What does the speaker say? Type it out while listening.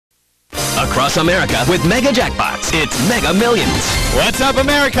across America with Mega Jackpots. It's Mega Millions. What's up,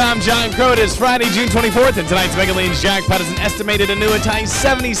 America? I'm John Crow. It is Friday, June 24th, and tonight's Mega Millions jackpot is an estimated annuitized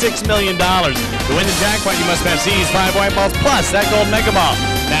 $76 million. To win the jackpot, you must have seized 5 white balls plus that gold Mega Ball.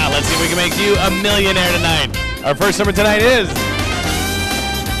 Now, let's see if we can make you a millionaire tonight. Our first number tonight is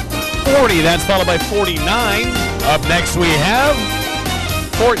 40. That's followed by 49. Up next, we have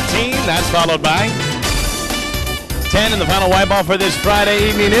 14. That's followed by 10. And the final white ball for this Friday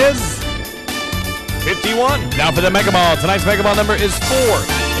evening is 51. Now for the Mega Ball. Tonight's Mega Ball number is 4.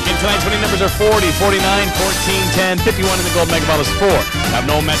 Again, tonight's winning numbers are 40, 49, 14, 10, 51, and the gold Mega Ball is 4. Have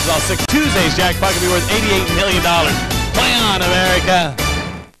no matches all 6. Tuesday's jackpot could be worth $88 million. Play on, America.